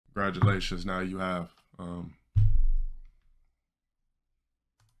Congratulations. Now you have.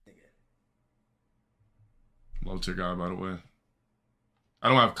 Low tier guy, by the way. I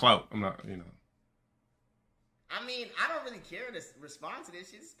don't have clout. I'm not, you know. I mean, I don't really care to respond to this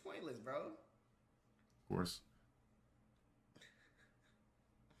shit. It's pointless, bro. Of course.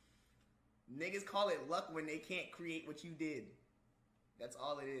 Niggas call it luck when they can't create what you did. That's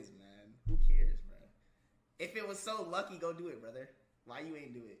all it is, man. Who cares, bro? If it was so lucky, go do it, brother. Why you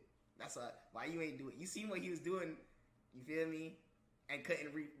ain't do it? That's why you ain't do it. You seen what he was doing, you feel me? And couldn't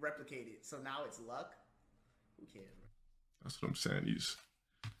replicate it. So now it's luck? Who cares, bro? That's what I'm saying. These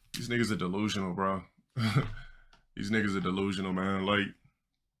niggas are delusional, bro. These niggas are delusional, man. Like,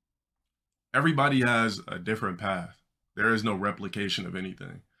 everybody has a different path. There is no replication of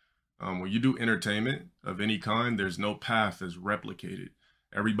anything. When you do entertainment of any kind, there's no path that's replicated.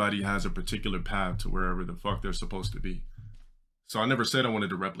 Everybody has a particular path to wherever the fuck they're supposed to be. So I never said I wanted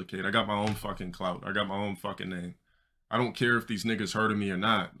to replicate. I got my own fucking clout. I got my own fucking name. I don't care if these niggas heard of me or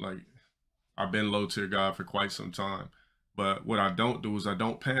not. Like, I've been low tier guy for quite some time. But what I don't do is I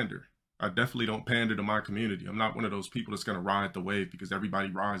don't pander. I definitely don't pander to my community. I'm not one of those people that's going to ride the wave because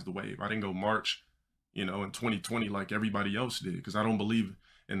everybody rides the wave. I didn't go march, you know, in 2020 like everybody else did because I don't believe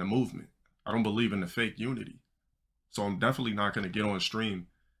in the movement. I don't believe in the fake unity. So I'm definitely not going to get on stream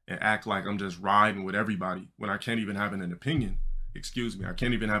and act like I'm just riding with everybody when I can't even have an opinion. Excuse me. I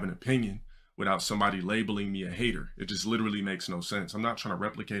can't even have an opinion without somebody labeling me a hater. It just literally makes no sense. I'm not trying to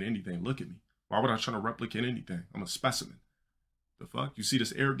replicate anything. Look at me. Why would I try to replicate anything? I'm a specimen. The fuck? You see,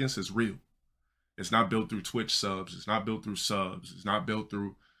 this arrogance is real. It's not built through Twitch subs. It's not built through subs. It's not built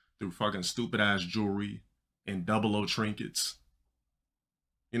through fucking stupid ass jewelry and 00 trinkets.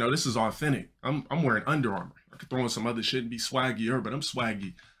 You know, this is authentic. I'm wearing Under Armour. I could throw in some other shit and be swaggier, but I'm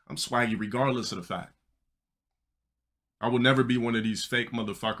swaggy. I'm swaggy regardless of the fact. I will never be one of these fake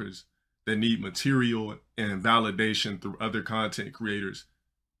motherfuckers that need material and validation through other content creators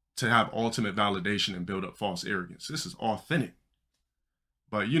to have ultimate validation and build up false arrogance. This is authentic.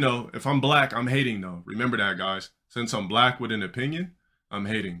 But, you know, if I'm black, I'm hating, though. Remember that, guys. Since I'm black with an opinion, I'm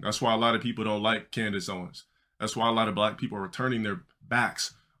hating. That's why a lot of people don't like Candace Owens. That's why a lot of black people are turning their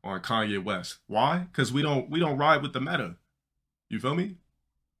backs on Kanye West. Why? Because we don't ride with the meta. You feel me?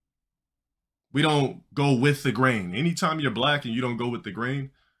 We don't go with the grain. Anytime you're black and you don't go with the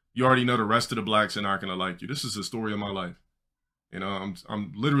grain, you already know the rest of the blacks are not going to like you. This is the story of my life. You know,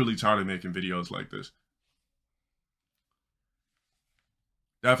 I'm literally tired of making videos like this.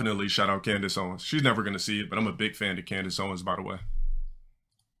 Definitely shout out Candace Owens. She's never going to see it, but I'm a big fan of Candace Owens, by the way.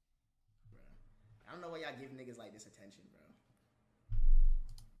 I don't know why y'all give niggas like this attention, bro.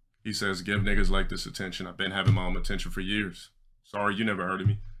 He says, give niggas like this attention. I've been having my own attention for years. Sorry, you never heard of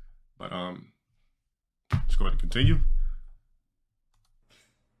me. But, let's go ahead and continue.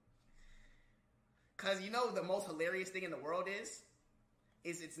 Because you know the most hilarious thing in the world is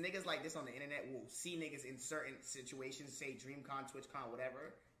it's niggas like this on the internet will see niggas in certain situations, say DreamCon, TwitchCon,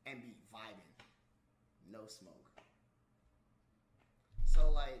 whatever, and be vibing. No smoke. So,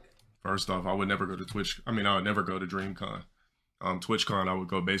 like... First off, I would never go to Twitch. I mean, I would never go to DreamCon. TwitchCon, I would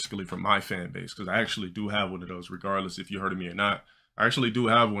go basically for my fan base, because I actually do have one of those, regardless if you heard of me or not. I actually do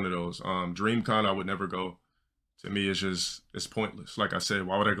have one of those. DreamCon, I would never go. To me, it's pointless. Like I said,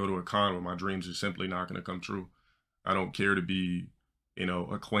 why would I go to a con where my dreams are simply not going to come true? I don't care to be, you know,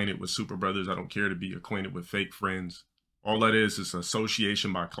 acquainted with super brothers. I don't care to be acquainted with fake friends. All that is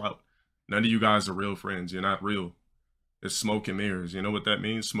association by clout. None of you guys are real friends. You're not real. It's smoke and mirrors. You know what that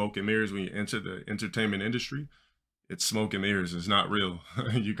means? Smoke and mirrors when you enter the entertainment industry. It's smoke and mirrors. It's not real.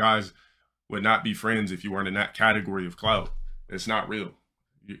 You guys would not be friends if you weren't in that category of clout. It's not real.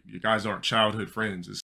 You guys aren't childhood friends. It's